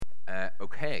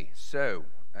Okay, so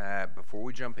before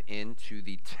we jump into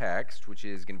the text, which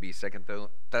is going to be 2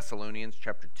 Thessalonians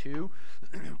chapter 2,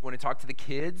 I want to talk to the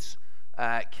kids.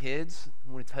 Kids,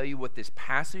 I want to tell you what this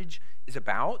passage is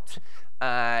about,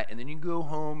 and then you can go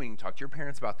home and you can talk to your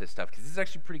parents about this stuff, because this is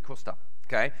actually pretty cool stuff,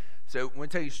 okay? So I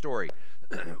want to tell you a story.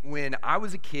 When I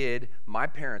was a kid, my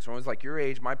parents, when I was like your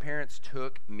age, my parents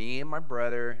took me and my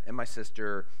brother and my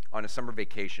sister on a summer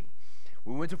vacation.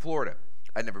 We went to Florida.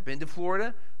 I'd never been to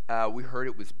Florida. We heard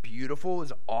it was beautiful. It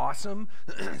was awesome.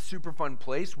 Super fun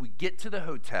place. We get to the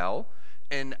hotel,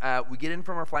 and we get in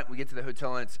from our flight. We get to the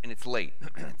hotel, and it's late.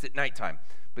 It's at nighttime.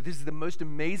 But this is the most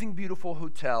amazing, beautiful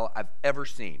hotel I've ever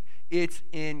seen. It's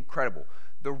incredible.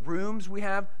 The rooms we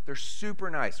have, they're super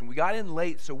nice. And we got in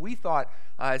late, so we thought,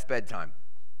 it's bedtime.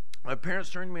 My parents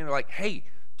turned to me and they're like, hey,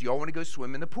 do y'all want to go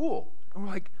swim in the pool? And we're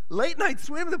like, late night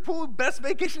swim in the pool, best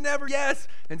vacation ever, yes.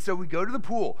 And so we go to the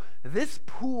pool. This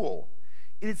pool,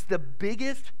 it's the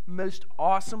biggest, most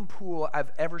awesome pool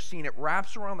I've ever seen. It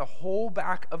wraps around the whole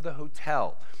back of the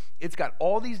hotel. It's got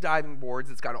all these diving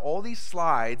boards. It's got all these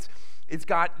slides. It's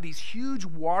got these huge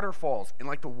waterfalls, and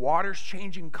like the water's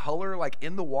changing color, like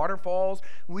in the waterfalls.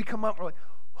 We come up, we're like,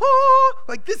 oh,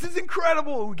 like this is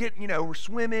incredible. We get, we're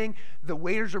swimming. The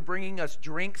waiters are bringing us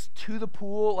drinks to the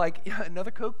pool. Like, yeah,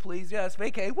 another Coke, please. Yes,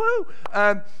 vacay, woo.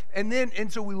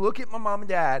 And so we look at my mom and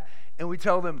dad, and we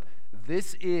tell them,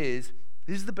 this is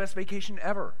the best vacation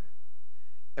ever.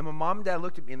 And my mom and dad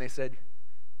looked at me and they said,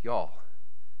 y'all,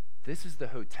 this is the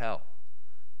hotel.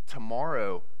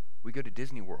 Tomorrow we go to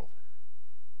Disney World.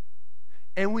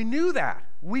 And we knew that.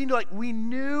 We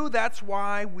knew that's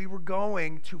why we were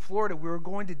going to Florida. We were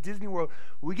going to Disney World.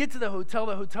 We get to the hotel.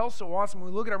 The hotel's so awesome.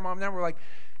 We look at our mom and dad. We're like,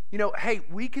 hey,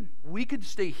 we could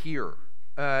stay here.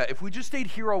 If we just stayed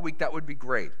here all week, that would be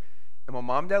great. And my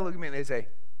mom and dad look at me and they say,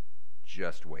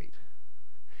 just wait.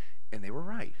 And they were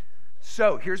right.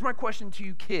 So here's my question to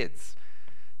you kids.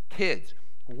 Kids,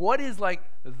 what is like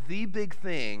the big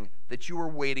thing that you were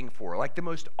waiting for? Like the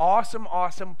most awesome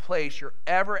place you're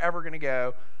ever going to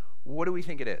go. What do we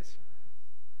think it is?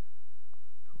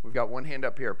 We've got one hand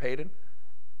up here. Peyton?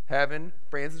 Heaven?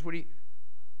 Francis, what do you?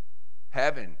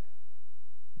 Heaven.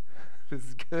 This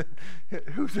is good.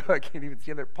 I can't even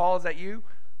see there. Paul, is that you?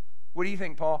 What do you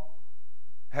think, Paul?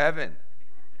 Heaven.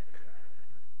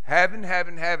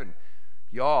 Heaven.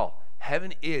 Y'all,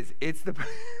 heaven it's the,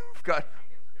 we've got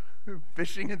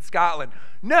fishing in Scotland.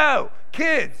 No,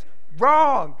 kids,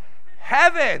 wrong.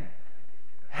 Heaven.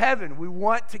 We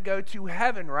want to go to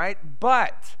heaven, right?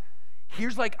 But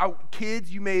here's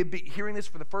kids, you may be hearing this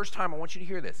for the first time. I want you to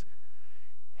hear this.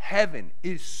 Heaven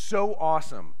is so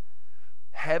awesome.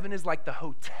 Heaven is like the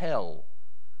hotel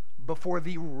before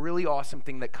the really awesome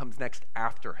thing that comes next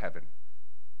after heaven.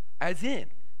 As in,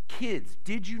 kids,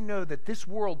 did you know that this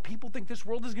world, people think this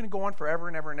world is going to go on forever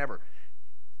and ever and ever.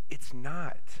 It's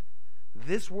not.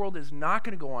 This world is not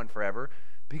going to go on forever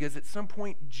because at some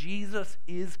point Jesus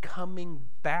is coming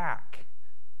back.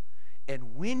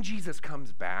 And when Jesus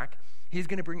comes back, he's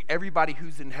going to bring everybody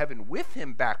who's in heaven with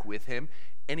him back with him,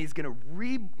 and he's going to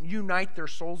reunite their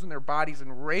souls and their bodies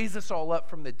and raise us all up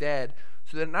from the dead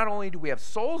so that not only do we have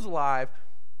souls alive,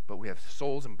 but we have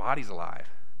souls and bodies alive.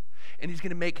 And he's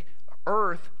going to make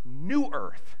earth, new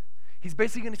earth. He's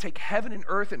basically going to take heaven and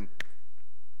earth and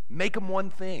make them one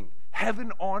thing.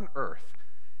 Heaven on earth.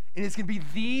 And it's going to be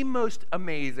the most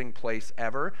amazing place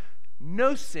ever.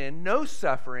 No sin, no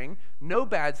suffering, no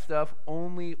bad stuff,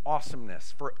 only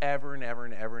awesomeness forever and ever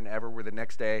and ever and ever, where the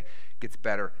next day gets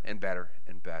better and better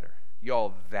and better.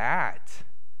 Y'all, that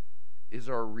is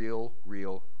our real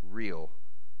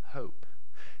hope.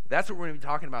 That's what we're going to be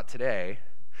talking about today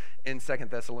in 2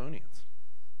 Thessalonians.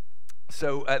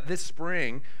 So this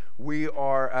spring, we're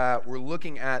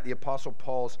looking at the Apostle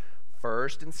Paul's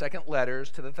first and second letters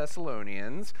to the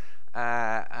Thessalonians,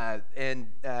 and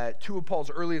two of Paul's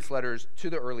earliest letters to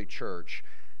the early church.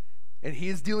 And he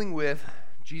is dealing with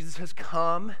Jesus has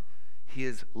come, he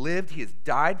has lived, he has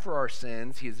died for our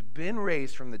sins, he has been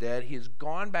raised from the dead, he has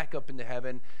gone back up into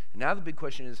heaven, and now the big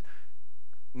question is,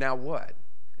 now what?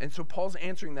 And so Paul's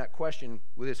answering that question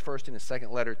with his first and his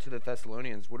second letter to the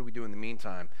Thessalonians. What do we do in the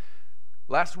meantime?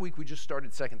 Last week, we just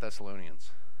started 2 Thessalonians.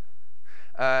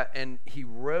 And he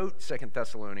wrote 2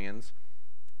 Thessalonians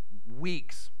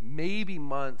weeks, maybe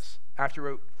months after he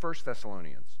wrote 1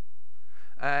 Thessalonians.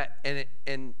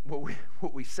 And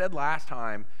what we said last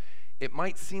time, it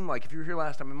might seem like, if you were here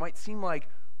last time, it might seem like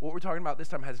what we're talking about this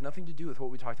time has nothing to do with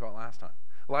what we talked about last time.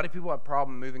 A lot of people have a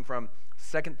problem moving from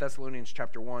 2 Thessalonians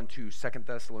chapter 1 to 2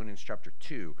 Thessalonians chapter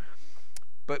 2.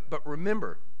 But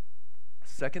remember,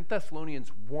 2 Thessalonians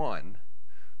 1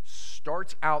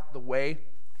 starts out the way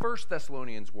First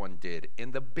Thessalonians 1 did.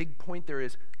 And the big point there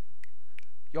is,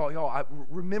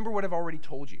 remember what I've already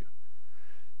told you.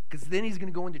 Because then he's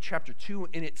going to go into chapter 2,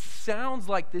 and it sounds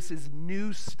like this is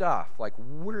new stuff. Like,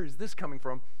 where is this coming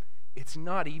from? It's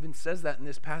not. He even says that in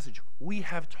this passage. We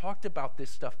have talked about this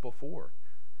stuff before.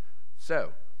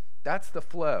 So, that's the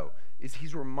flow, is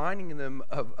he's reminding them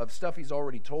of stuff he's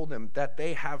already told them that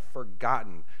they have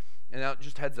forgotten. And now,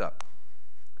 just heads up.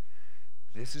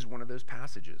 This is one of those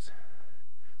passages.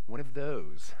 One of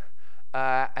those.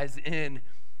 As in,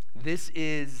 this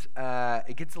is,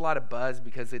 it gets a lot of buzz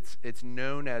because it's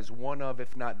known as one of,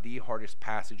 if not the hardest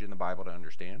passage in the Bible to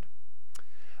understand.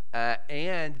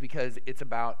 And because it's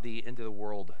about the end of the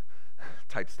world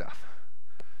type stuff.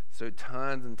 So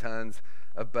tons and tons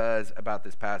of buzz about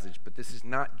this passage. But this is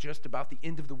not just about the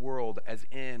end of the world, as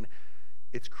in,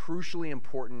 it's crucially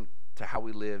important to how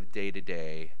we live day to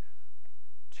day,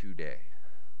 today,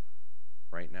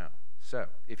 right now. So,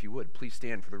 if you would, please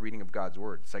stand for the reading of God's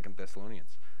word, 2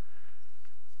 Thessalonians.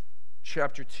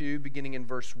 Chapter 2, beginning in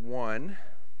verse 1,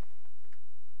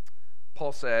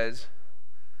 Paul says,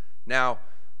 "Now,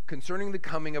 concerning the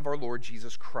coming of our Lord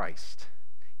Jesus Christ,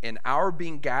 and our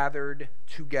being gathered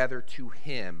together to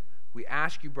him, we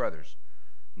ask you, brothers,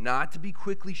 not to be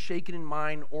quickly shaken in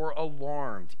mind or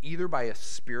alarmed, either by a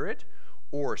spirit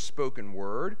or a spoken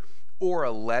word or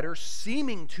a letter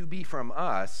seeming to be from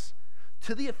us,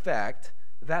 to the effect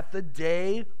that the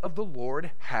day of the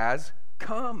Lord has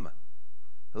come.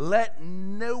 Let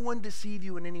no one deceive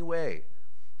you in any way,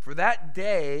 for that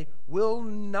day will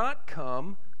not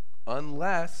come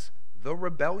unless the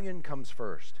rebellion comes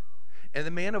first, and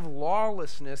the man of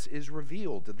lawlessness is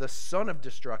revealed, the son of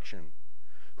destruction,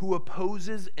 who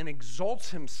opposes and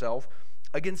exalts himself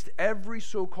against every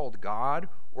so-called God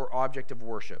or object of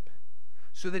worship,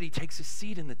 so that he takes a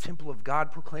seat in the temple of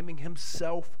God, proclaiming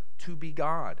himself to be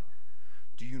God.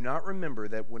 Do you not remember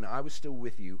that when I was still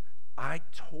with you, I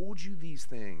told you these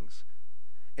things?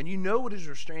 And you know what is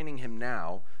restraining him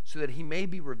now, so that he may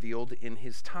be revealed in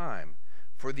his time.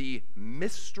 For the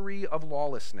mystery of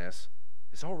lawlessness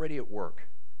is already at work.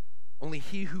 Only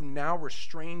he who now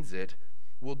restrains it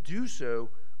will do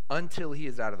so until he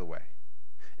is out of the way.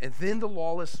 And then the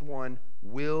lawless one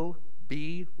will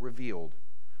be revealed,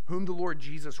 whom the Lord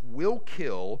Jesus will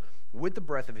kill with the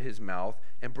breath of his mouth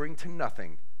and bring to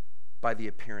nothing by the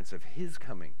appearance of his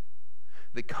coming.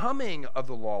 The coming of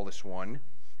the lawless one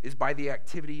is by the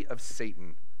activity of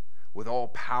Satan, with all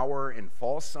power and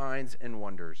false signs and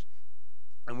wonders,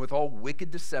 and with all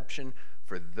wicked deception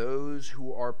for those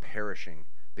who are perishing,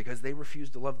 because they refuse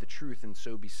to love the truth and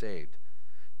so be saved.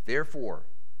 Therefore,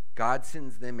 God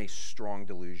sends them a strong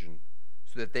delusion,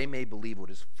 so that they may believe what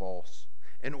is false,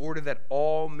 in order that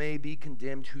all may be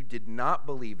condemned who did not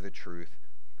believe the truth,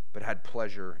 but had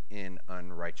pleasure in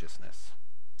unrighteousness."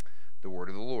 The word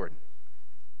of the Lord.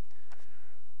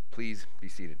 Please be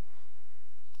seated.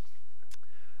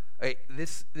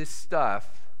 This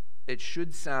stuff, it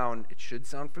should sound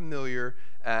familiar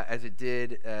as it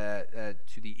did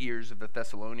to the ears of the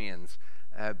Thessalonians,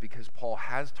 because Paul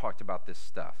has talked about this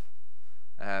stuff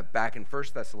back in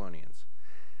 1 Thessalonians.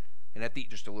 And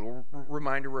just a little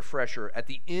reminder, refresher, at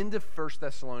the end of 1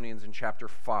 Thessalonians in chapter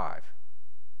 5,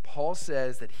 Paul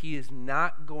says that he is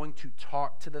not going to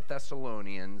talk to the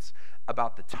Thessalonians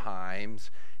about the times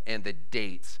and the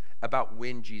dates about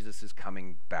when Jesus is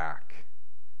coming back.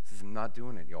 He says, I'm not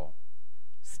doing it, y'all.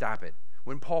 Stop it.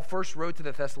 When Paul first wrote to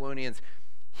the Thessalonians,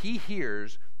 he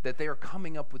hears that they are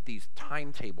coming up with these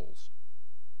timetables,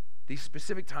 these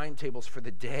specific timetables for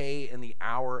the day and the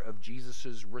hour of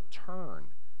Jesus' return.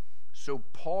 So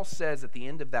Paul says at the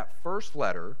end of that first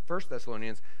letter, 1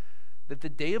 Thessalonians, that the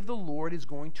day of the Lord is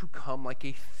going to come like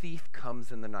a thief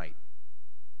comes in the night.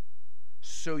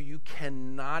 So you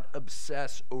cannot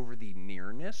obsess over the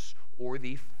nearness or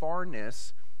the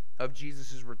farness of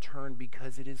Jesus' return,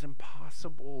 because it is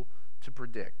impossible to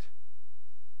predict.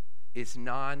 It's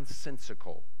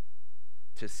nonsensical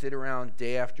to sit around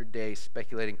day after day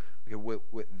speculating, okay,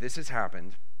 this has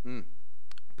happened,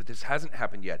 but this hasn't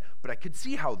happened yet. But I could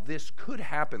see how this could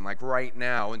happen, like right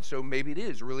now, and so maybe it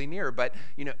is really near. But,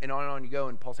 and on you go,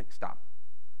 and Paul's saying, stop.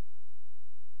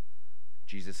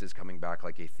 Jesus is coming back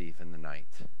like a thief in the night.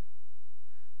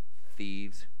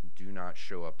 Thieves do not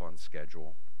show up on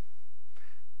schedule.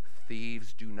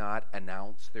 Thieves do not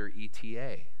announce their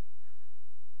ETA.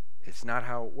 It's not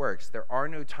how it works. There are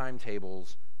no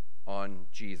timetables on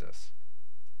Jesus.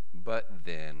 But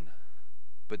then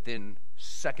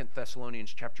 2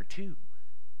 Thessalonians chapter 2.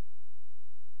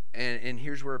 And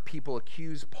here's where people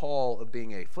accuse Paul of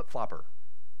being a flip-flopper.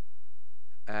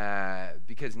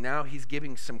 because now he's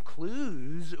giving some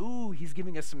clues. Ooh, he's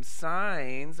giving us some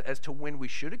signs as to when we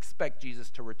should expect Jesus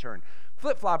to return.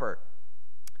 Flip-flopper.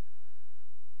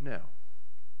 No.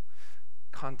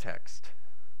 Context.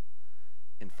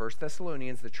 In 1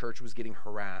 Thessalonians, the church was getting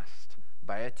harassed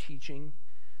by a teaching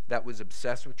that was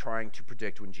obsessed with trying to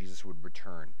predict when Jesus would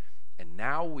return. And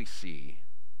now we see,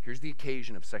 here's the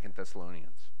occasion of 2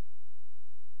 Thessalonians.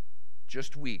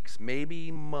 Just weeks,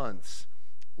 maybe months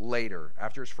later,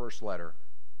 after his first letter,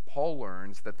 Paul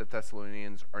learns that the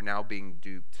Thessalonians are now being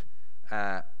duped.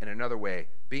 In another way,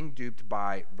 being duped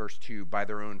by, verse 2, by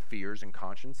their own fears and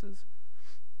consciences,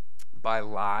 by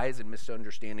lies and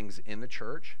misunderstandings in the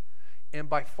church, and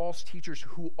by false teachers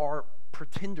who are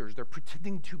pretenders. They're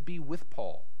pretending to be with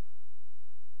Paul.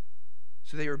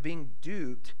 So they are being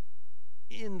duped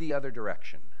in the other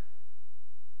direction.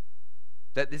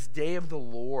 That this day of the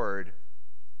Lord,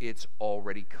 it's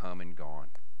already come and gone.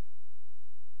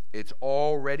 It's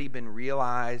already been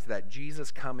realized that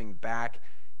Jesus coming back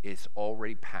is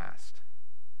already past.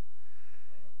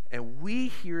 And we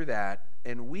hear that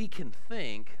and we can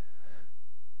think,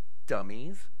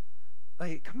 dummies,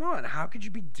 like, come on, how could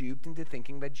you be duped into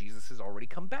thinking that Jesus has already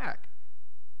come back?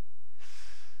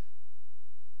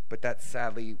 But that's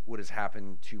sadly what has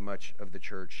happened to much of the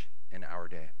church in our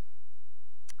day.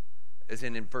 As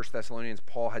in 1 Thessalonians,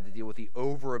 Paul had to deal with the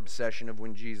over-obsession of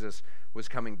when Jesus was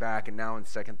coming back, and now in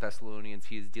 2 Thessalonians,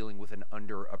 he is dealing with an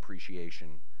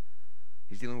under-appreciation.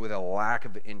 He's dealing with a lack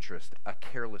of interest, a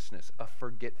carelessness, a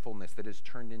forgetfulness that has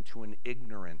turned into an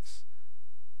ignorance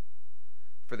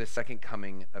for the second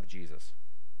coming of Jesus.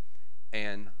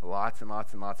 And lots and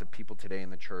lots and lots of people today in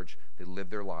the church, they live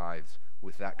their lives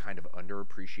with that kind of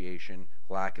underappreciation,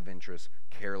 lack of interest,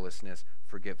 carelessness,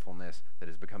 forgetfulness that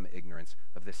has become ignorance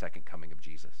of the second coming of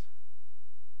Jesus.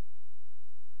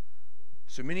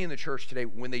 So many in the church today,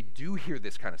 when they do hear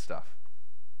this kind of stuff,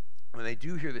 when they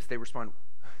do hear this, they respond.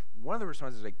 One of the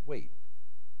responses is like, wait,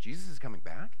 Jesus is coming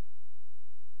back?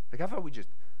 Like, I thought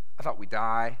we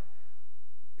die.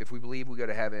 If we believe, we go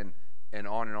to heaven, and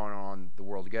on and on and on the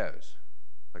world goes,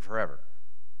 like forever.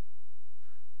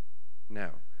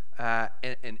 No.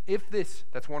 And if this,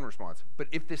 that's one response, but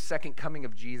if this second coming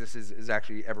of Jesus is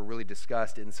actually ever really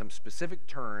discussed in some specific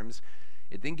terms,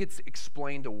 it then gets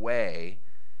explained away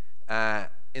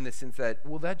in the sense that,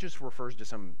 well, that just refers to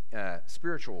some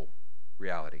spiritual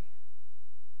reality.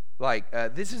 Like,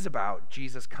 this is about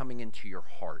Jesus coming into your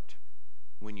heart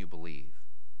when you believe.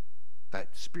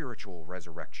 That spiritual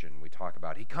resurrection we talk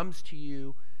about. He comes to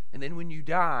you, and then when you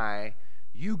die,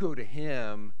 you go to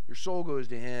him, your soul goes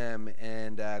to him,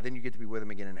 and then you get to be with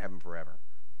him again in heaven forever.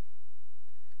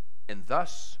 And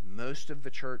thus, most of the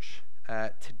church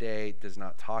today does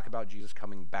not talk about Jesus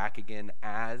coming back again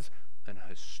as an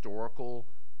historical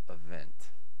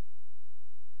event.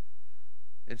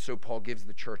 And so Paul gives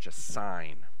the church a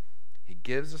sign. He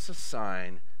gives us a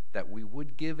sign that we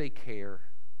would give a care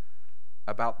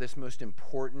about this most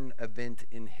important event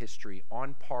in history,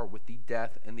 on par with the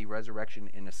death and the resurrection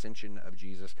and ascension of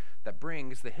Jesus, that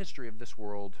brings the history of this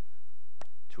world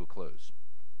to a close.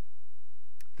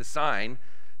 The sign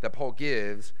that Paul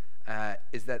gives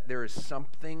is that there is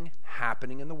something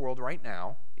happening in the world right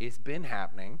now. It's been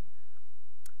happening,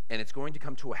 and it's going to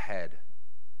come to a head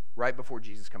right before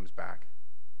Jesus comes back.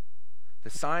 The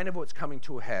sign of what's coming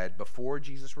to a head before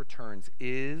Jesus returns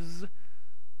is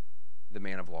the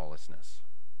man of lawlessness.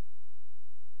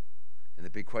 And the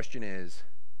big question is,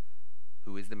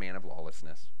 who is the man of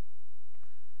lawlessness?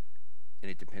 And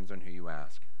it depends on who you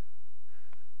ask.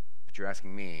 But you're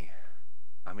asking me,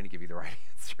 I'm going to give you the right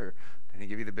answer. I'm going to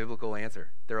give you the biblical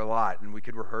answer. There are a lot, and we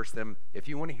could rehearse them. If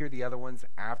you want to hear the other ones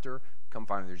after, come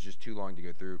find them. There's just too long to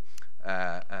go through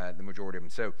the majority of them.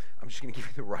 So I'm just going to give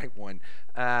you the right one.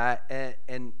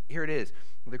 And here it is.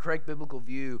 The correct biblical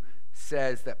view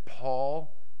says that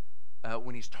Paul,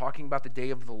 when he's talking about the day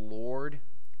of the Lord,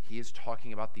 he is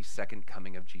talking about the second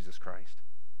coming of Jesus Christ.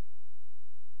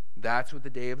 That's what the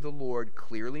day of the Lord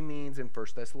clearly means in 1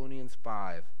 Thessalonians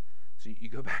 5. So you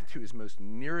go back to his most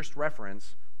nearest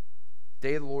reference.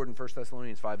 Day of the Lord in 1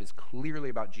 Thessalonians 5 is clearly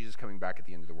about Jesus coming back at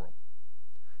the end of the world.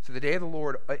 So the day of the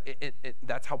Lord,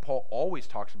 that's how Paul always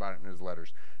talks about it in his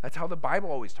letters. That's how the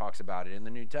Bible always talks about it in the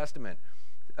New Testament.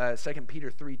 2 Peter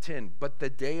 3:10, but the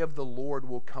day of the Lord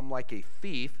will come like a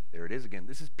thief. There it is again.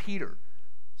 This is Peter.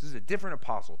 This is a different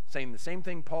apostle saying the same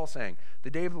thing Paul's saying.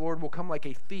 The day of the Lord will come like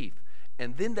a thief,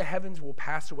 and then the heavens will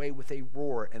pass away with a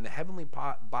roar, and the heavenly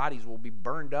bodies will be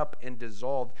burned up and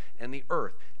dissolved, and the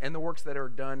earth and the works that are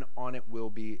done on it will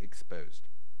be exposed.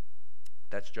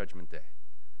 That's Judgment Day.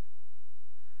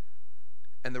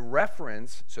 And the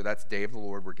reference, so that's day of the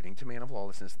Lord, we're getting to man of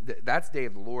lawlessness. That's day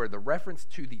of the Lord. The reference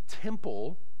to the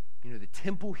temple, the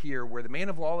temple here where the man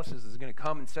of lawlessness is going to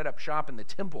come and set up shop in the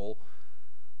temple,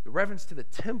 the reference to the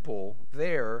temple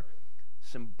there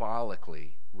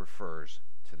symbolically refers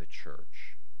to the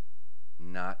church,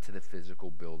 not to the physical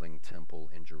building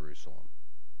temple in Jerusalem.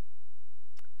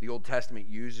 The Old Testament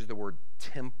uses the word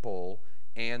temple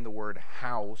and the word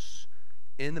house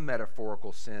in the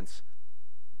metaphorical sense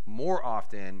more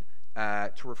often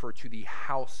to refer to the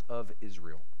house of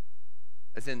Israel,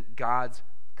 as in God's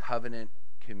covenant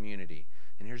community.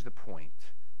 And here's the point.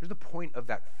 Here's the point of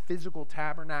that physical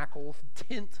tabernacle,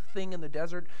 tent thing in the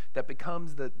desert that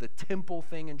becomes the temple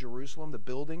thing in Jerusalem, the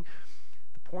building.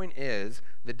 The point is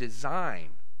the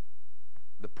design,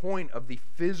 the point of the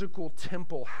physical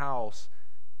temple house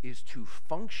is to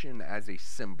function as a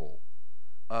symbol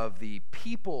of the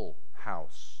people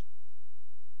house,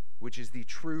 which is the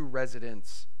true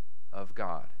residence of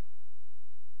God.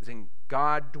 As in,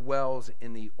 God dwells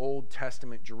in the Old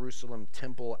Testament Jerusalem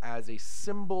temple as a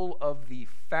symbol of the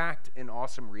fact and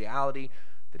awesome reality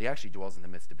that he actually dwells in the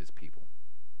midst of his people.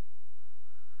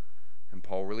 And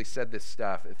Paul really said this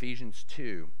stuff. Ephesians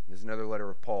 2 is another letter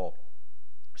of Paul.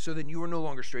 So then you are no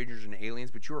longer strangers and aliens,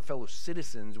 but you are fellow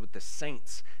citizens with the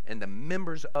saints and the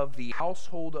members of the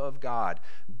household of God,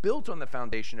 built on the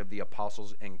foundation of the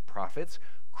apostles and prophets,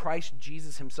 Christ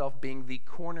Jesus himself being the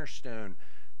cornerstone.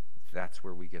 That's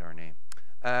where we get our name.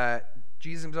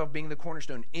 Jesus himself being the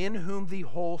cornerstone, in whom the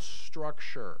whole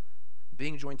structure,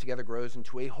 being joined together, grows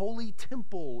into a holy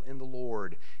temple in the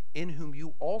Lord, in whom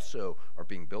you also are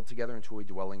being built together into a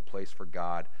dwelling place for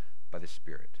God by the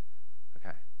Spirit.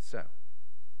 Okay, so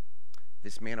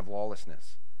this man of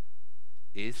lawlessness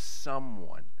is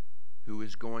someone who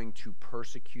is going to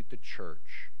persecute the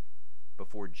church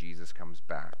before Jesus comes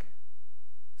back.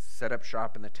 Set up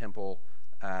shop in the temple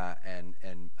and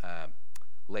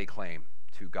lay claim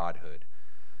to godhood.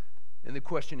 And the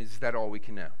question is that all we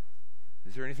can know?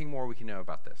 Is there anything more we can know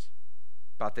about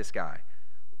this guy?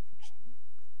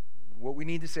 What we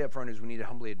need to say up front is we need to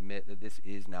humbly admit that this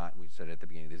is not, we said at the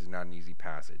beginning, this is not an easy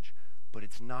passage, but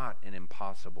it's not an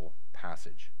impossible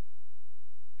passage.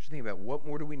 Just think about what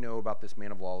more do we know about this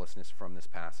man of lawlessness from this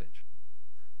passage?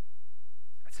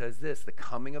 It says this: the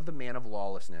coming of the man of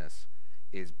lawlessness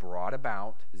is brought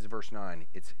about, this is verse 9,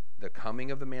 it's the coming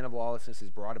of the man of lawlessness is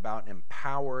brought about and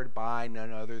empowered by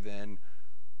none other than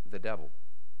the devil,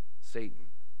 Satan.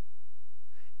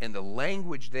 And the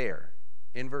language there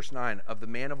in verse 9 of the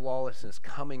man of lawlessness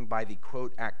coming by the,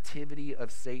 quote, activity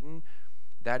of Satan,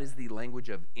 that is the language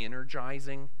of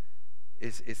energizing.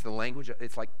 It's the language,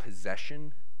 it's like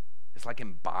possession. It's like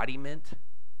embodiment,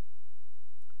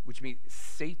 which means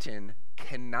Satan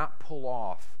cannot pull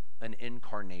off an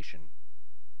incarnation.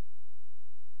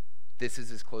 This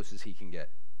is as close as he can get.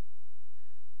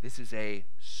 This is a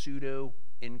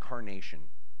pseudo-incarnation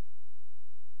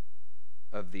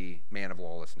of the man of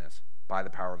lawlessness by the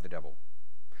power of the devil.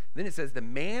 Then it says the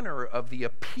manner of the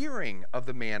appearing of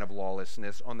the man of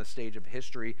lawlessness on the stage of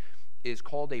history is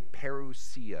called a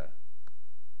parousia.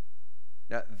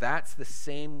 Now that's the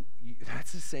same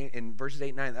in verses 8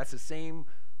 and 9, that's the same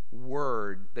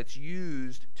word that's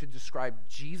used to describe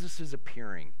Jesus'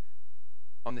 appearing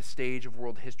on the stage of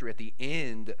world history at the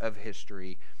end of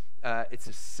history. It's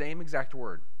the same exact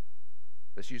word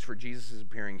that's used for Jesus'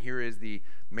 appearing. Here is the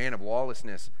man of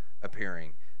lawlessness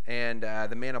appearing. And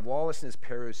the man of lawlessness,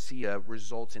 parousia,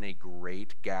 results in a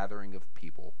great gathering of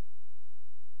people,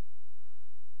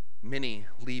 many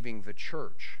leaving the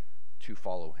church to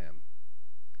follow him.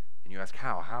 And you ask,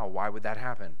 how? Why would that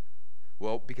happen?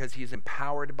 Well, because he is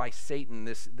empowered by Satan.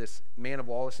 This man of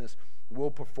lawlessness will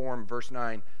perform, verse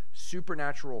 9,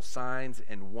 supernatural signs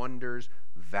and wonders,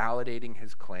 validating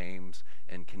his claims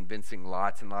and convincing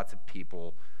lots and lots of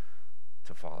people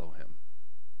to follow him.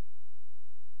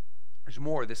 There's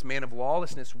more. This man of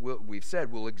lawlessness, we've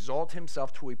said, will exalt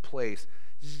himself to a place.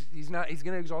 He's going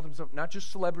to exalt himself, not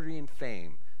just celebrity and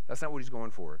fame. That's not what he's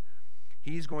going for.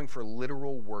 He's going for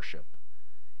literal worship.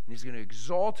 And he's going to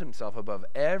exalt himself above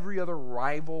every other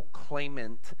rival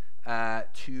claimant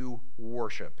to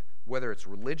worship, whether it's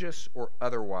religious or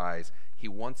otherwise. He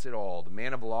wants it all. The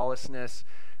man of lawlessness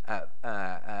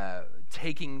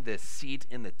taking the seat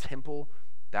in the temple,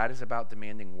 that is about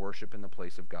demanding worship in the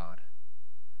place of God.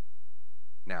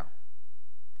 Now,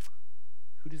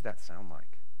 who does that sound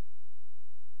like?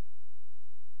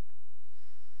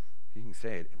 You can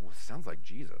say it. Well, it sounds like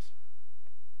Jesus.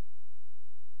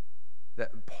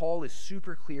 That Paul is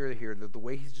super clear here that the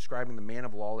way he's describing the man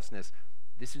of lawlessness,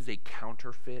 this is a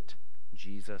counterfeit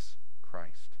Jesus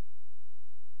Christ.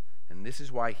 And this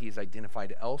is why he is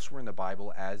identified elsewhere in the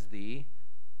Bible as the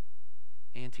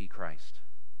Antichrist.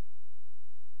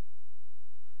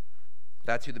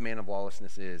 That's who the man of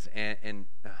lawlessness is. And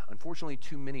unfortunately,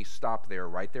 too many stop there,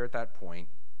 right there at that point,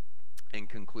 and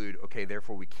conclude, okay,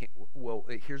 therefore we can't, well,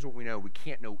 here's what we know. We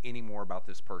can't know any more about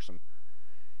this person.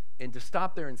 And to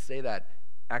stop there and say that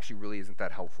actually really isn't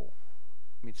that helpful.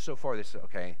 I mean, so far this,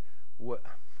 okay, what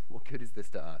good is this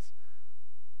to us?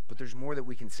 But there's more that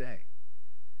we can say.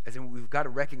 As in, we've got to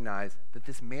recognize that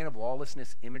this man of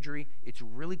lawlessness imagery, it's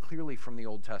really clearly from the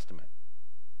Old Testament.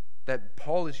 That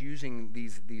Paul is using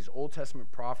these Old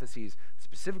Testament prophecies,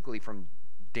 specifically from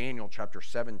Daniel chapter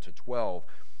 7 to 12.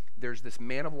 There's this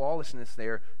man of lawlessness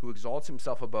there who exalts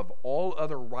himself above all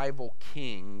other rival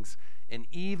kings and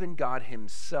even God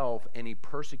himself, and he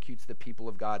persecutes the people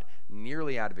of God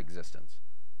nearly out of existence.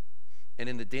 And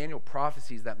in the Daniel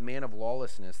prophecies, that man of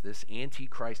lawlessness, this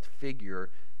Antichrist figure,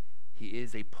 he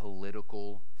is a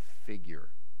political figure.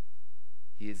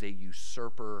 He is a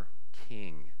usurper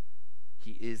king.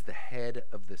 He is the head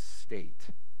of the state.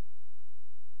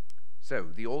 So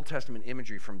the Old Testament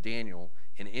imagery from Daniel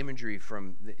and imagery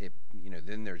from,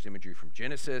 then there's imagery from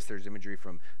Genesis, there's imagery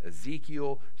from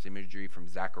Ezekiel, there's imagery from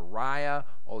Zechariah,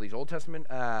 all these Old Testament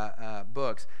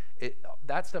books.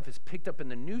 That stuff is picked up in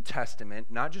the New Testament,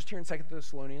 not just here in 2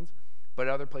 Thessalonians, but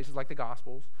other places like the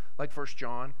Gospels, like 1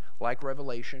 John, like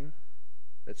Revelation,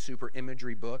 that super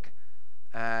imagery book.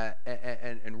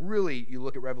 And really, you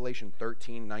look at Revelation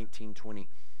 13, 19, 20.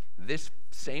 This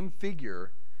same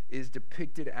figure is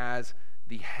depicted as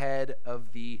the head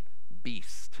of the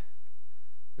beast.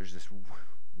 There's this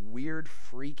weird,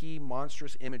 freaky,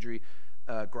 monstrous imagery,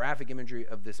 graphic imagery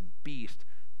of this beast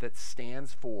that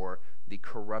stands for the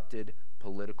corrupted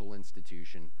political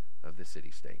institution of the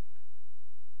city-state.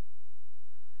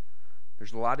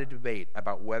 There's a lot of debate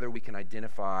about whether we can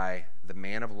identify the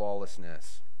man of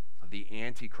lawlessness, the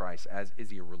Antichrist, as,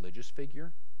 is he a religious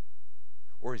figure?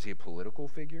 Or is he a political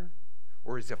figure?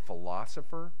 Or is he a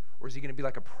philosopher? Or is he going to be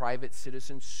like a private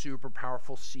citizen, super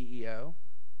powerful CEO?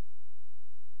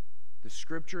 The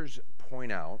scriptures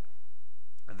point out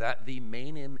that the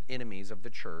main enemies of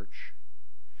the church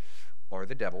are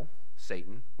the devil,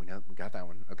 Satan. We got that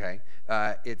one. Okay,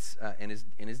 it's and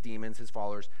his demons, his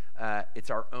followers.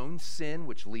 It's our own sin,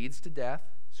 which leads to death.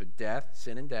 So death,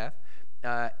 sin, and death.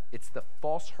 It's the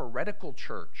false heretical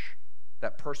church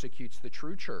that persecutes the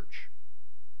true church.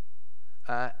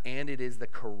 And it is the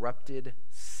corrupted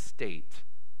state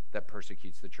that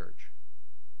persecutes the church.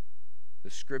 The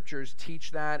scriptures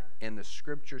teach that, and the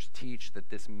scriptures teach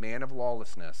that this man of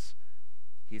lawlessness,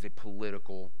 he's a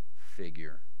political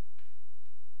figure.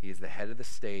 He is the head of the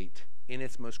state in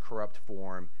its most corrupt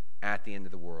form at the end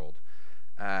of the world.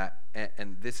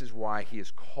 And this is why he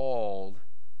is called,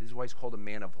 he's called a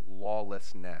man of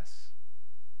lawlessness.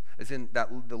 As in that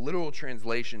the literal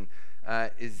translation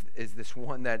is this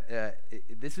one that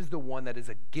this is the one that is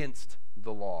against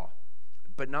the law,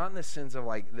 but not in the sense of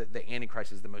like the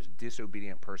Antichrist is the most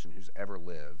disobedient person who's ever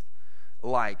lived.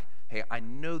 Like, hey, I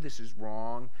know this is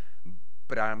wrong,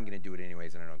 but I'm going to do it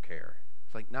anyways, and I don't care.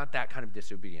 It's like not that kind of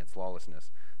disobedience,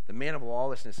 lawlessness. The man of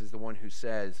lawlessness is the one who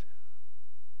says,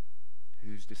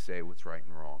 "Who's to say what's right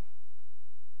and wrong?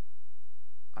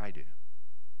 I do."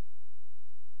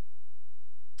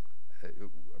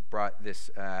 Brought this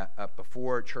up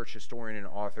before. Church historian and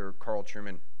author Carl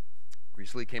Trueman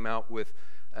recently came out with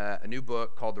a new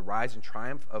book called The Rise and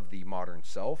Triumph of the Modern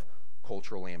Self,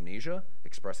 Cultural Amnesia,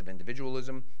 Expressive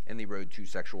Individualism, and the Road to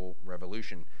Sexual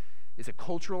Revolution. It's a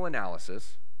cultural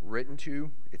analysis written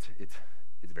to, it's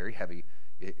very heavy,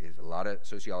 it is a lot of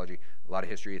sociology, a lot of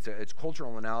history. It's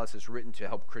cultural analysis written to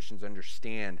help Christians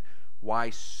understand why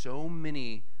so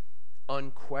many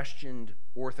unquestioned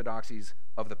orthodoxies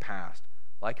of the past,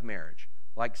 like marriage,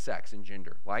 like sex and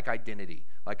gender, like identity,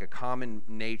 like a common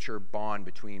nature bond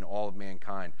between all of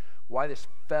mankind, why this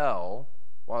fell,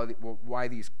 why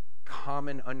these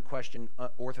common unquestioned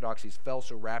orthodoxies fell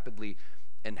so rapidly,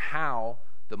 and how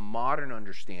the modern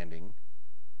understandings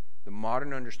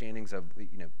of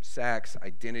sex,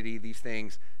 identity, these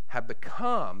things have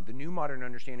become the new modern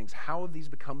understandings. How have these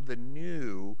become the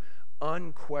new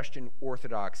unquestioned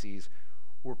orthodoxies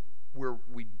where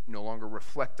we no longer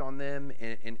reflect on them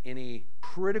in any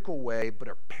critical way, but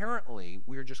apparently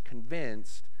we are just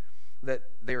convinced that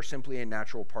they are simply a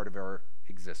natural part of our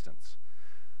existence.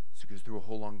 So he goes through a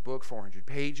whole long book, 400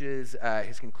 pages.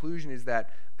 His conclusion is that,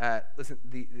 listen,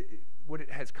 what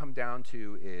it has come down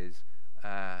to is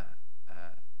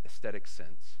aesthetic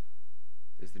sense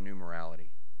is the new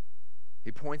morality.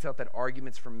 He points out that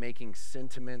arguments for making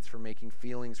sentiments, for making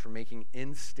feelings, for making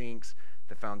instincts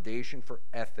the foundation for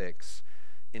ethics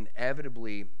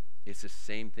inevitably it's the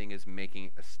same thing as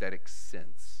making aesthetic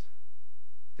sense,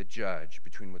 the judge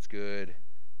between what's good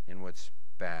and what's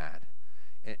bad.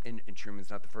 And Truman's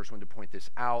not the first one to point this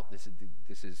out. This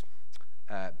has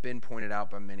been pointed out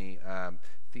by many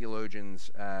theologians,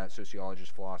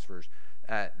 sociologists, philosophers,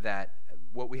 that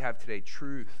what we have today,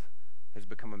 truth, has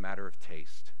become a matter of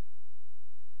taste.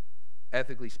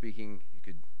 Ethically speaking, you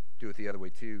could do it the other way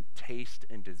too. Taste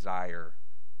and desire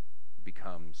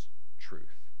becomes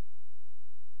truth.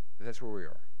 That's where we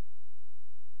are.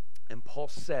 And Paul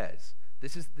says,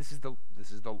 this is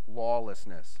the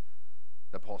lawlessness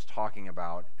that Paul's talking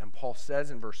about. And Paul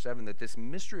says in verse 7 that this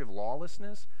mystery of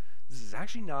lawlessness, this is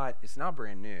actually it's not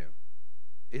brand new.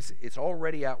 It's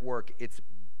already at work. It's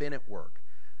been at work.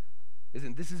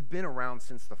 This has been around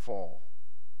since the fall.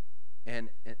 And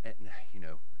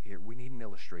here we need an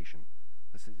illustration.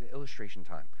 This is illustration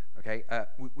time. Okay,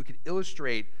 we could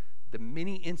illustrate the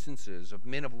many instances of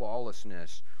men of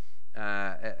lawlessness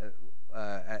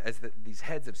as these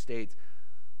heads of states.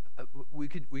 We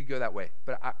could go that way,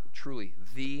 but truly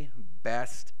the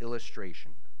best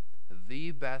illustration,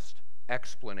 the best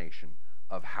explanation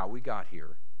of how we got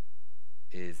here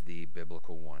is the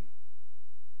biblical one.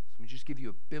 So let me just give you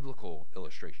a biblical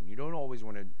illustration. You don't always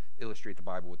want to illustrate the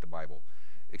Bible with the Bible,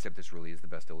 except this really is the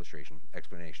best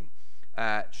explanation.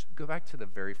 Just go back to the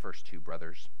very first two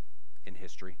brothers in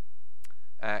history,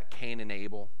 Cain and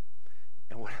Abel,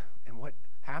 and what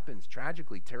happens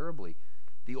tragically, terribly.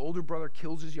 The older brother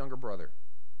kills his younger brother.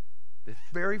 The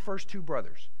very first two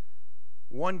brothers,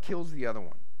 one kills the other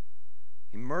one.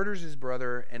 He murders his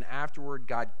brother, and afterward,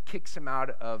 God kicks him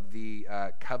out of the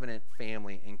covenant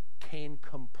family, and Cain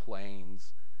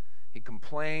complains. He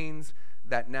complains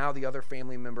that now the other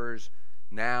family members,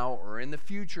 now or in the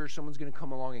future, someone's going to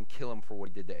come along and kill him for what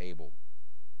he did to Abel.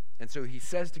 And so he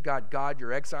says to God, God,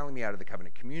 you're exiling me out of the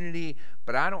covenant community,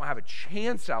 but I don't have a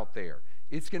chance out there.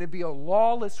 It's going to be a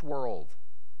lawless world.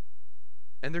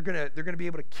 And they're going to be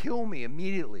able to kill me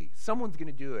immediately. Someone's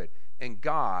going to do it. And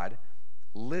God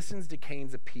listens to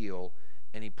Cain's appeal,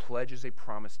 and he pledges a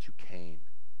promise to Cain.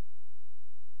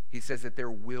 He says that there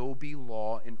will be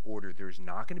law and order. There's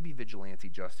not going to be vigilante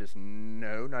justice.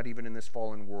 No, not even in this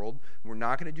fallen world. We're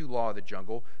not going to do law of the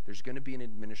jungle. There's going to be an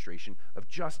administration of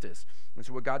justice. And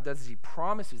so what God does is he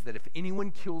promises that if anyone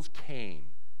kills Cain,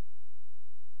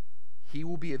 he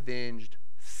will be avenged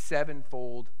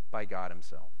sevenfold by God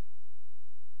himself.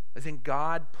 As in,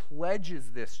 God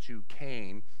pledges this to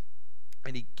Cain,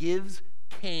 and he gives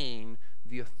Cain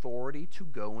the authority to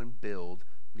go and build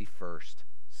the first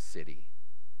city.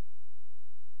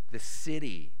 The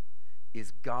city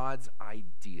is God's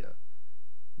idea.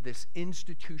 This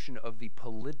institution of the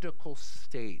political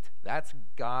state, that's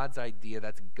God's idea,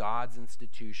 that's God's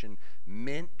institution,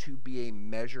 meant to be a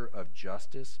measure of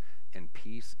justice and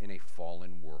peace in a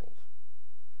fallen world.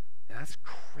 And that's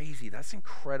crazy. That's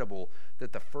incredible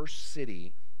that the first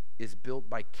city is built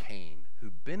by Cain,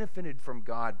 who benefited from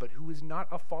God, but who is not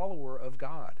a follower of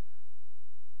God.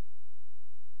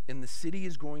 And the city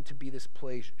is going to be this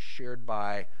place shared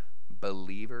by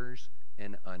believers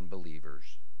and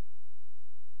unbelievers.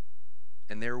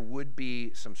 And there would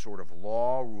be some sort of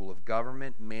law, rule of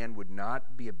government. Man would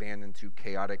not be abandoned to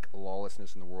chaotic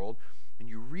lawlessness in the world. And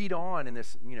you read on in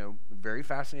this, very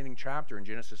fascinating chapter in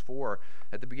Genesis 4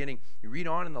 at the beginning. You read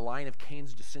on in the line of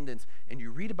Cain's descendants, and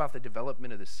you read about the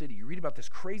development of the city. You read about this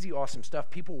crazy, awesome stuff,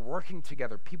 people working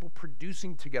together, people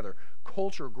producing together,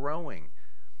 culture growing,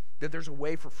 that there's a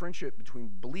way for friendship between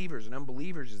believers and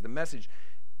unbelievers is the message.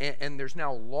 And there's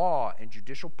now law and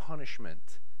judicial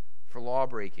punishment for law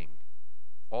breaking,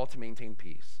 all to maintain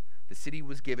peace. The city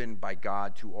was given by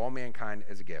God to all mankind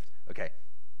as a gift. Okay,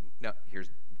 now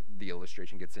here's the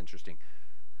illustration gets interesting.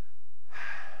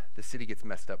 The city gets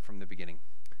messed up from the beginning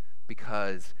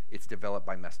because it's developed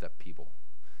by messed up people,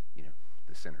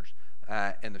 the sinners.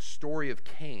 And the story of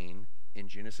Cain in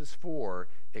Genesis 4,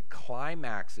 it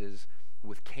climaxes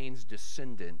with Cain's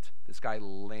descendant, this guy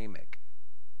Lamech,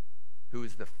 who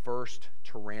is the first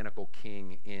tyrannical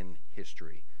king in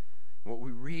history. What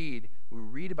we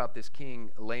read about this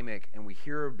king Lamech, and we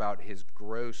hear about his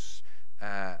gross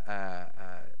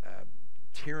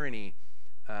tyranny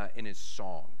in his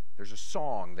song. There's a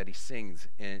song that he sings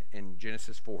in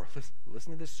Genesis 4.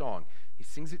 Listen to this song. He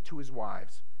sings it to his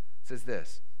wives. It says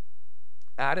this: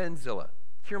 Ada and Zillah,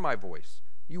 hear my voice.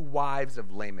 You wives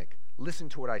of Lamech, listen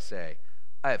to what I say.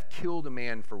 I have killed a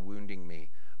man for wounding me,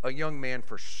 a young man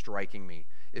for striking me.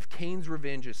 If Cain's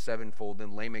revenge is sevenfold,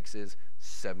 then Lamech's is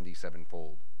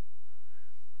 77-fold.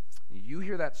 You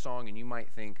hear that song and you might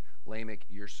think, Lamech,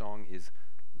 your song is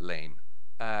lame.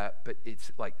 But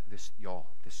it's like this, y'all,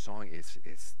 this song is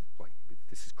like,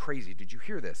 this is crazy. Did you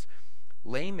hear this?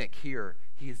 Lamech here,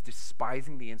 he is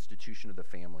despising the institution of the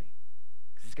family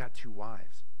because he's got 2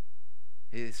 wives.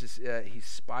 He's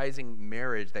despising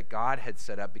marriage that God had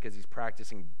set up because he's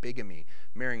practicing bigamy,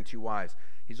 marrying 2 wives.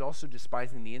 He's also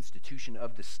despising the institution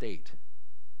of the state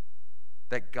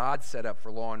that God set up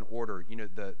for law and order. You know,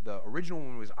 the original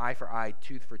one was eye for eye,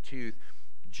 tooth for tooth,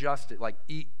 justice, like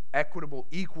equitable,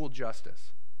 equal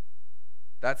justice.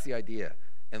 That's the idea.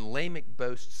 And Lamech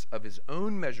boasts of his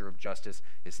own measure of justice.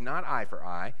 It's not eye for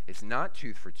eye. It's not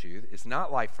tooth for tooth. It's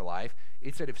not life for life.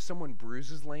 It's that if someone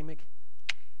bruises Lamech,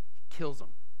 he kills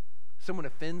them. Someone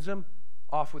offends him,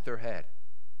 off with their head.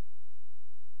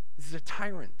 This is a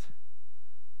tyrant.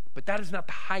 But that is not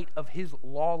the height of his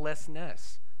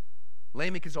lawlessness.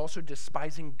 Lamech is also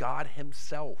despising God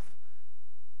himself.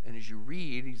 And as you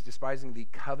read, he's despising the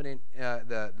covenant,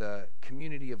 the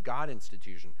community of God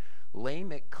institution.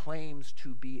 Lamech claims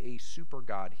to be a super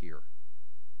God here.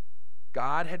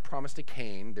 God had promised to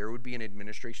Cain there would be an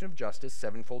administration of justice,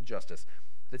 7-fold justice.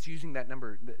 That's using that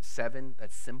number 7,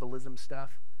 that symbolism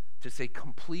stuff, to say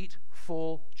complete,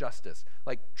 full justice,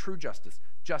 like true justice,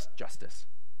 just justice.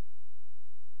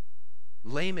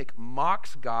 Lamech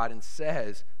mocks God and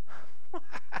says,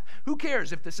 who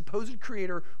cares if the supposed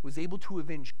creator was able to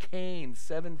avenge Cain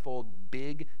 7-fold?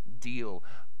 Big deal.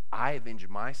 I avenge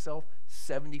myself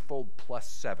 70-fold plus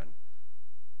 7.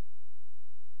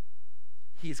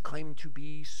 He is claiming to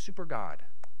be super God,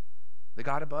 the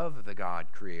God above the God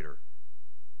creator.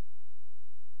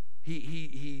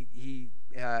 He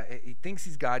thinks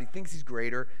he's God. He thinks he's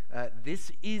greater.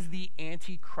 This is the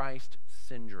Antichrist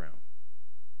syndrome.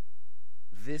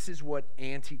 This is what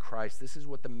Antichrist, this is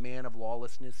what the man of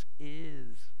lawlessness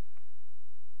is.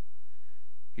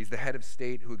 He's the head of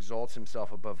state who exalts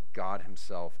himself above God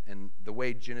himself. And the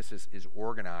way Genesis is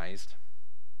organized,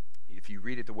 if you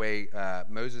read it the way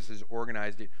Moses has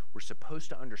organized it, we're supposed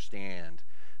to understand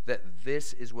that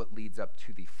this is what leads up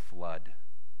to the flood.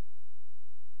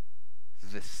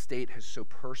 The state has so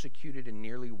persecuted and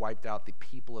nearly wiped out the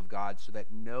people of God so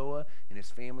that Noah and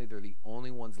his family, they're the only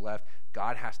ones left.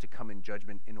 God has to come in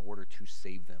judgment in order to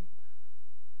save them.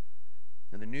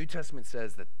 And the New Testament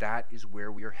says that that is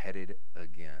where we are headed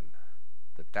again.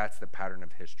 That's the pattern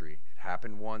of history. It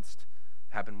happened once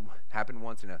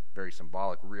in a very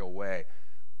symbolic, real way,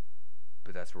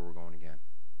 but that's where we're going again.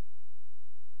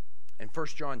 In 1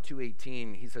 John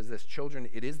 2:18, he says this, children,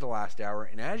 it is the last hour,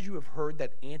 and as you have heard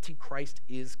that Antichrist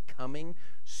is coming,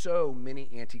 so many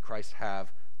Antichrists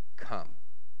have come.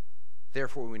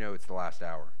 Therefore, we know it's the last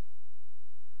hour.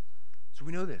 So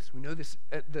we know this. We know this.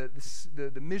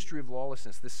 The mystery of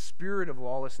lawlessness, the spirit of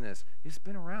lawlessness, it's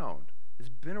been around. It's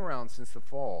been around since the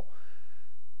fall,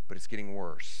 but it's getting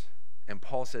worse. And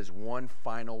Paul says one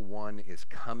final one is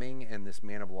coming, and this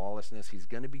man of lawlessness, he's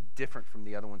going to be different from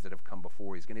the other ones that have come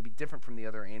before. He's going to be different from the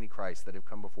other antichrists that have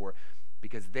come before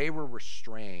because they were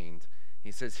restrained.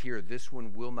 He says here, this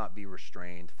one will not be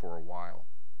restrained for a while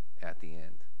at the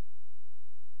end.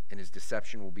 And his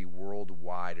deception will be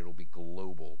worldwide. It will be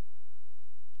global.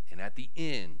 And at the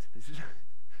end, this is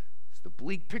the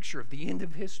bleak picture of the end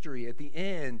of history. At the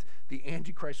end, the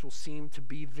Antichrist will seem to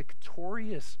be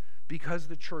victorious because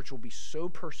the church will be so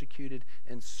persecuted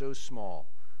and so small.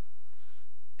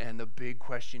 And the big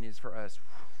question is for us,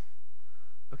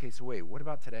 okay, so wait, what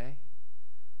about today?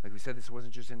 Like we said, this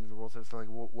wasn't just into the world, so it's like,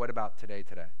 what about today?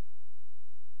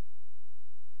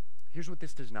 Here's what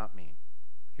this does not mean.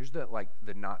 Here's the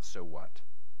not so what.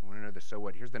 I want to know the so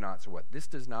what. Here's the not so what. This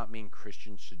does not mean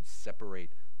Christians should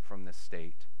separate from the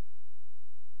state.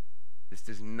 This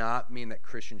does not mean that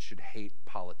Christians should hate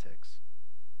politics.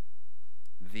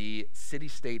 The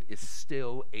city-state is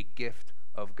still a gift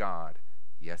of God.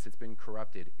 Yes, it's been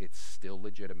corrupted. It's still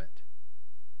legitimate.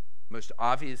 Most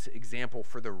obvious example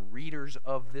for the readers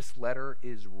of this letter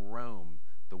is Rome,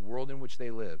 the world in which they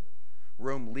live.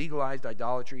 Rome legalized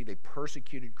idolatry. They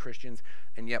persecuted Christians.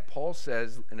 And yet Paul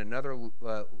says in another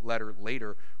letter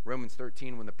later, Romans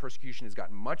 13, when the persecution has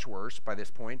gotten much worse by this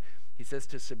point, he says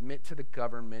to submit to the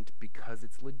government because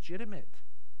it's legitimate.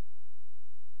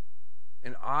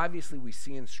 And obviously we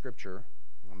see in Scripture,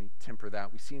 let me temper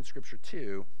that, we see in Scripture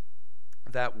too,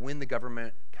 that when the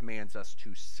government commands us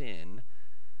to sin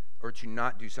or to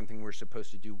not do something we're supposed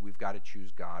to do, we've got to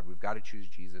choose God. We've got to choose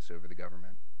Jesus over the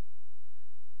government.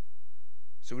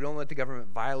 So we don't let the government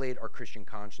violate our Christian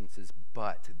consciences,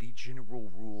 but the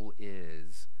general rule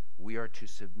is we are to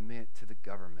submit to the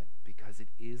government because it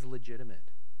is legitimate.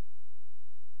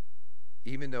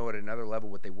 Even though at another level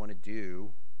what they want to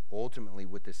do ultimately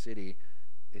with the city,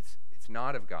 it's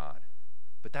not of God.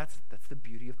 But that's the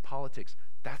beauty of politics.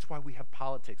 That's why we have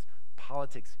politics.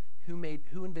 Politics. Who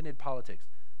invented politics?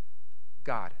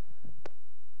 God.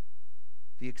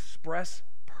 The express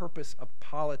purpose of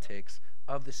politics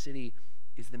of the city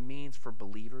is the means for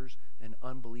believers and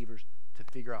unbelievers to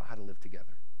figure out how to live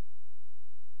together.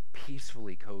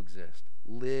 Peacefully coexist.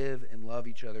 Live and love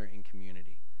each other in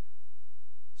community.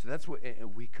 So that's what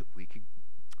we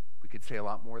could say a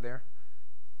lot more there.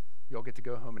 Y'all get to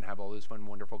go home and have all those fun,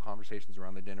 wonderful conversations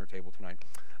around the dinner table tonight.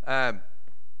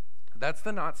 That's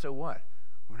the not so what.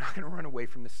 We're not going to run away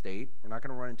from the state. We're not going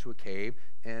to run into a cave.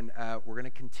 And we're going to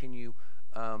continue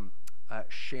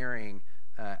sharing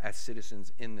as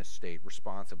citizens in this state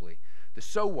responsibly. The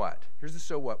so what. Here's the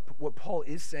so what. What Paul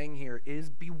is saying here is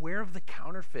beware of the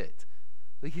counterfeit.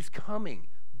 Like, he's coming.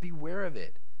 Beware of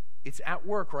it. It's at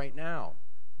work right now.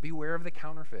 Beware of the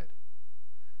counterfeit.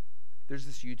 There's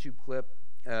this YouTube clip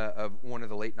of one of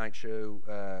the late night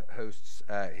show hosts.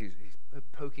 He's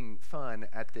poking fun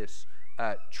at this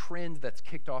trend that's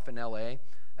kicked off in LA,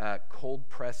 cold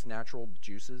pressed natural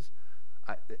juices.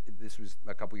 This was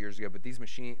a couple years ago, but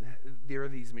there are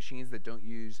these machines that don't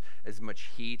use as much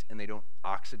heat and they don't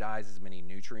oxidize as many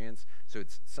nutrients. So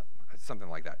it's something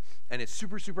like that. And it's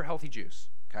super, super healthy juice,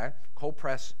 okay? Cold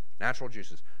pressed natural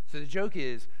juices. So the joke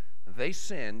is the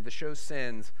show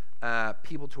sends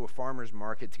people to a farmer's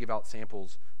market to give out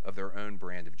samples of their own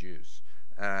brand of juice,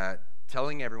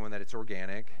 telling everyone that it's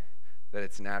organic, that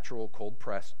it's natural, cold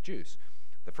pressed juice.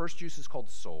 The first juice is called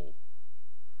Soul.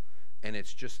 And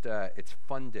it's just, it's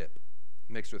Fun Dip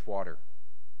mixed with water.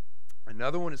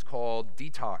 Another one is called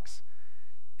Detox,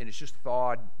 and it's just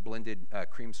thawed blended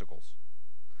creamsicles.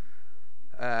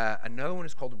 Another one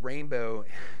is called Rainbow.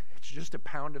 It's just a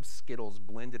pound of Skittles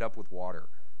blended up with water.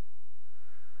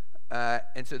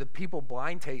 And so the people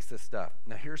blind taste this stuff.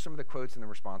 Now here's some of the quotes and the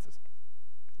responses.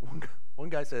 One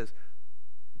guy says,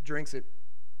 drinks it,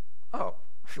 oh,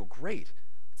 I feel great.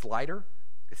 It's lighter.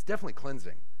 It's definitely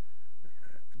cleansing.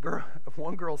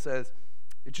 One girl says,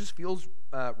 it just feels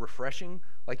refreshing,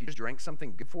 like you just drank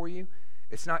something good for you.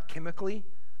 It's not chemically.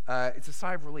 It's a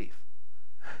sigh of relief.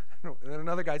 And then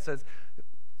another guy says,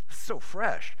 it's so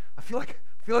fresh. I feel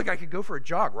like I could go for a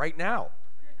jog right now.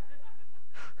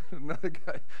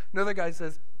 Another guy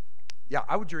says, yeah,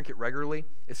 I would drink it regularly.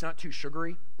 It's not too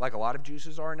sugary like a lot of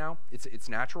juices are now. It's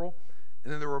natural.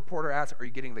 And then the reporter asks, are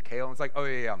you getting the kale? And it's like, oh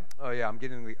yeah. I'm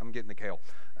getting the kale.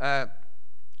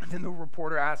 And then the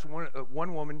reporter asks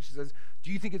one woman, she says,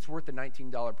 do you think it's worth the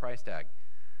 $19 price tag?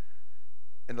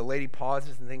 And the lady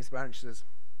pauses and thinks about it, and she says,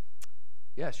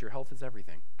 yes, your health is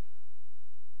everything.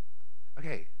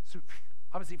 Okay, so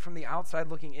obviously from the outside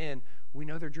looking in, we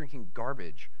know they're drinking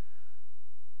garbage.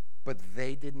 But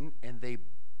they didn't, and they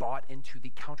bought into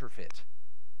the counterfeit.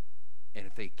 And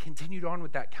if they continued on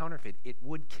with that counterfeit, it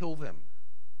would kill them.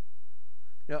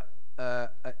 Now,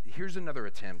 here's another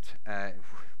attempt.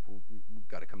 We've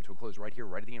got to come to a close right here,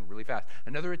 right at the end, really fast.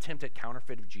 Another attempt at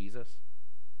counterfeit of Jesus.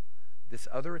 This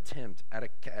other attempt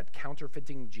at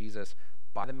counterfeiting Jesus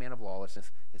by the man of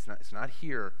lawlessness. It's not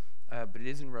here, but it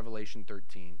is in Revelation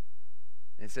 13.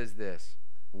 And it says this: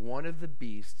 one of the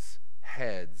beast's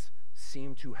heads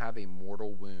seemed to have a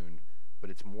mortal wound, but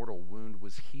its mortal wound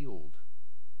was healed.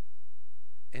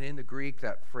 And in the Greek,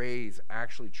 that phrase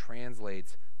actually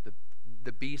translates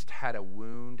the beast had a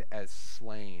wound as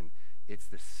slain. It's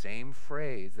the same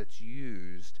phrase that's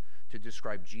used to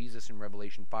describe Jesus in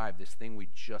Revelation 5, this thing we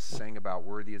just sang about,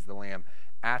 worthy is the Lamb.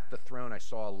 At the throne, I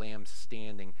saw a lamb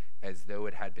standing as though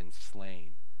it had been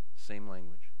slain. Same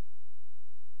language.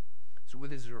 So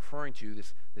what this is referring to,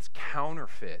 this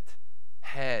counterfeit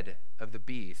head of the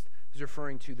beast, is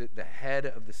referring to the head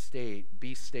of the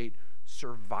beast state,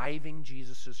 surviving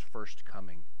Jesus' first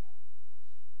coming.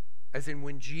 As in,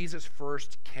 when Jesus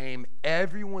first came,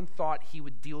 everyone thought he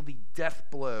would deal the death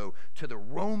blow to the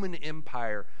Roman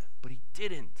Empire, but he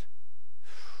didn't.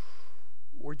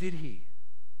 Or did he?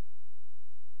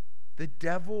 The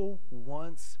devil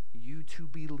wants you to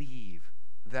believe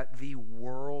that the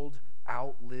world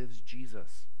outlives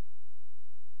Jesus,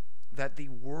 that the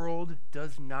world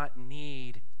does not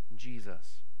need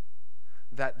Jesus,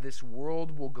 that this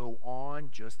world will go on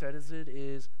just as it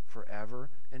is forever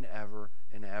and ever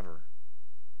and ever,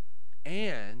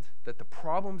 and that the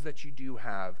problems that you do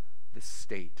have, the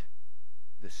state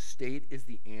is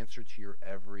the answer to your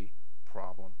every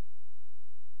problem,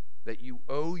 that you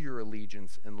owe your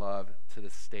allegiance and love to the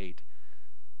state.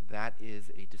 That is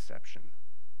a deception.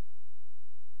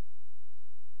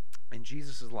 In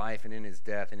Jesus' life and in his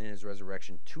death and in his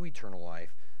resurrection to eternal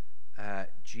life,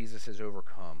 Jesus has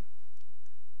overcome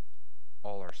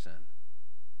all our sin.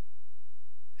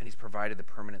 And he's provided the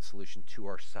permanent solution to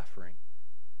our suffering.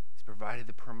 He's provided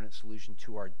the permanent solution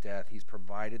to our death. He's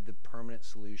provided the permanent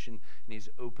solution, and he's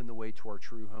opened the way to our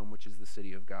true home, which is the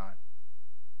city of God.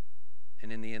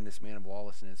 And in the end, this man of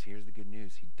lawlessness, here's the good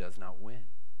news, he does not win.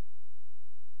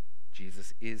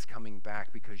 Jesus is coming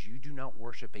back because you do not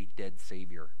worship a dead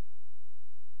Savior.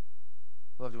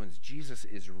 Loved ones, Jesus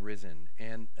is risen.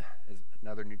 And as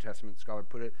another New Testament scholar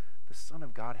put it, the Son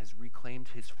of God has reclaimed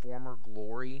his former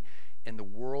glory, and the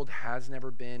world has never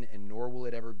been, and nor will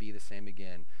it ever be the same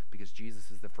again, because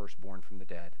Jesus is the firstborn from the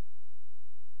dead.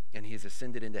 And he has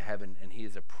ascended into heaven, and he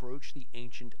has approached the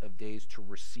Ancient of Days to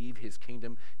receive his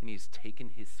kingdom, and he has taken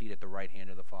his seat at the right hand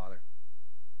of the Father.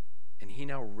 And he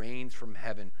now reigns from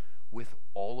heaven with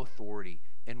all authority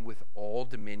and with all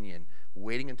dominion,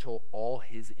 waiting until all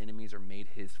his enemies are made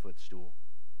his footstool.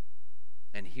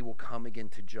 And he will come again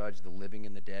to judge the living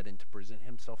and the dead and to present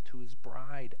himself to his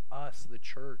bride, us, the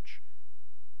church,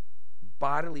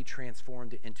 bodily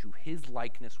transformed into his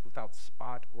likeness without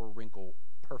spot or wrinkle,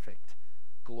 perfect,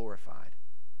 glorified.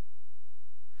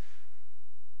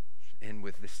 And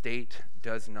with the state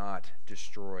does not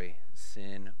destroy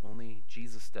sin, only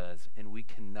Jesus does. And we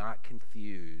cannot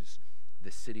confuse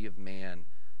the city of man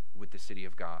with the city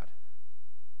of God.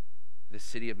 The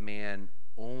city of man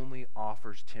only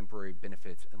offers temporary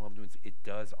benefits. And loved ones, it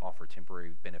does offer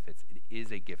temporary benefits. It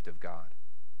is a gift of God.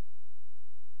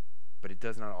 But it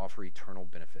does not offer eternal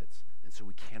benefits. And so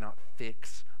we cannot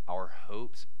fix our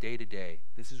hopes day to day.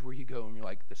 This is where you go and you're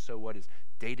like, the so what is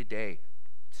day to day.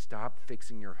 Stop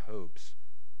fixing your hopes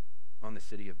on the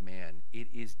city of man. It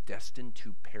is destined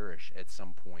to perish at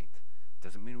some point.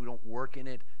 Doesn't mean we don't work in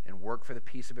it and work for the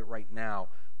peace of it right now.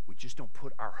 We just don't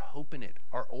put our hope in it,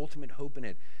 our ultimate hope in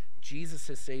it. Jesus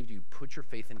has saved you. Put your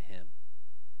faith in him.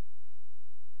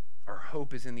 Our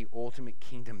hope is in the ultimate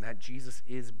kingdom that Jesus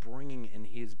is bringing, and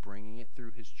he is bringing it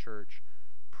through his church,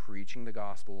 preaching the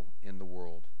gospel in the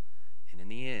world. And in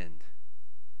the end,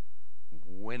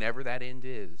 whenever that end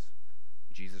is,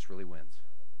 Jesus really wins.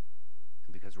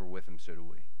 And because we're with him, so do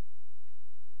we.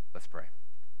 Let's pray.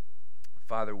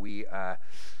 Father, we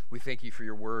thank you for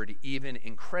your word, even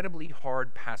incredibly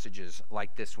hard passages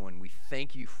like this one. We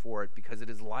thank you for it because it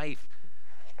is life,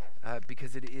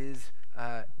 because it is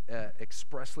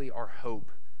expressly our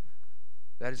hope.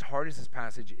 That as hard as this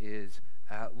passage is,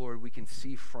 Lord, we can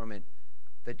see from it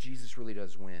that Jesus really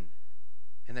does win,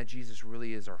 and that Jesus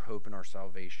really is our hope and our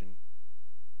salvation.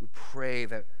 We pray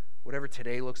that whatever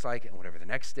today looks like and whatever the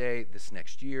next day, this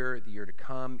next year, the year to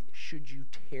come, should you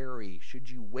tarry, should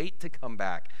you wait to come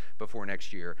back before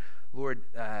next year, Lord,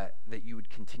 that you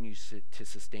would continue to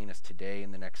sustain us today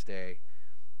and the next day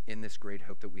in this great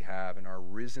hope that we have in our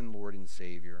risen Lord and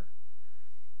Savior,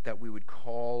 that we would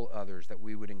call others, that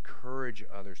we would encourage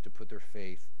others to put their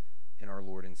faith in our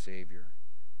Lord and Savior.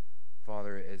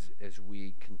 Father, as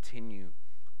we continue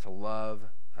to love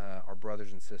our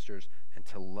brothers and sisters and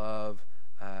to love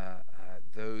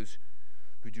those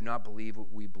who do not believe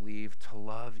what we believe, to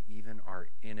love even our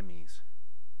enemies.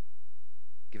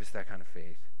 Give us that kind of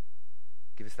faith.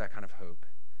 Give us that kind of hope,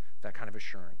 that kind of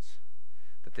assurance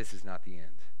that this is not the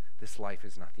end. This life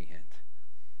is not the end.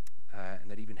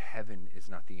 And that even heaven is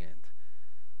not the end.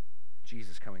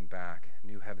 Jesus coming back,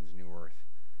 new heavens, new earth,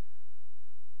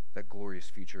 that glorious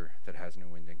future that has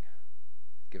no ending.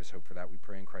 Give us hope for that, we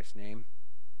pray in Christ's name.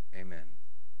 Amen.